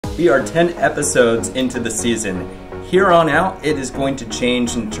We are 10 episodes into the season. Here on out, it is going to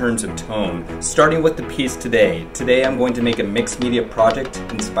change in terms of tone, starting with the piece today. Today I'm going to make a mixed media project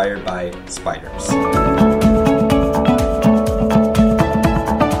inspired by spiders.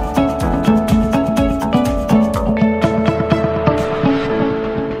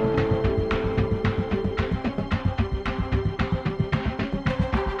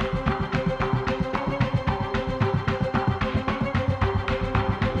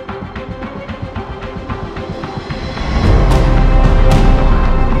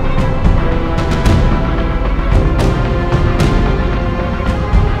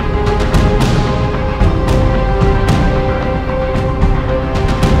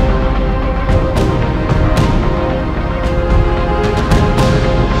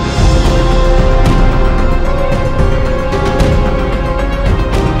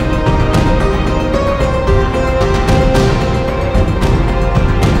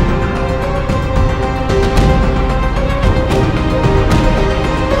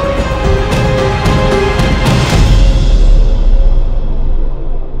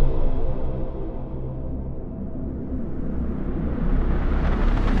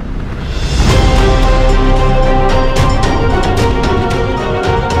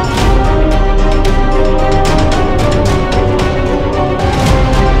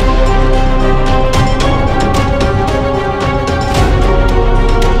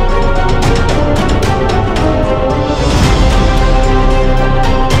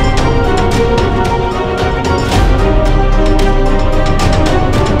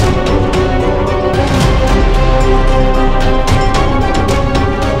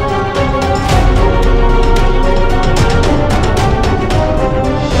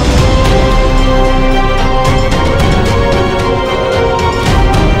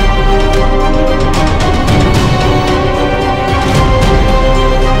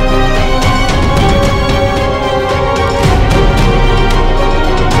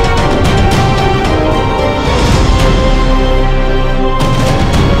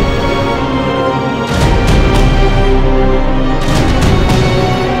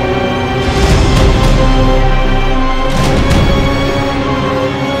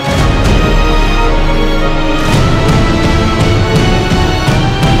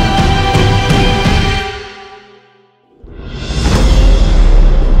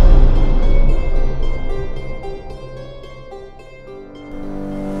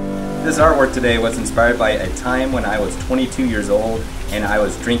 This artwork today was inspired by a time when I was 22 years old and I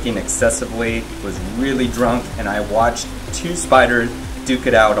was drinking excessively, was really drunk, and I watched two spiders duke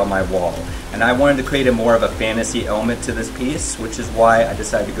it out on my wall. And I wanted to create a more of a fantasy element to this piece, which is why I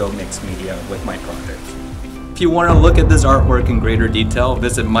decided to go mixed media with my project. If you want to look at this artwork in greater detail,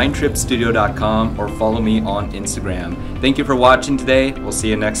 visit mindtripstudio.com or follow me on Instagram. Thank you for watching today. We'll see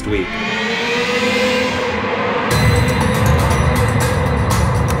you next week.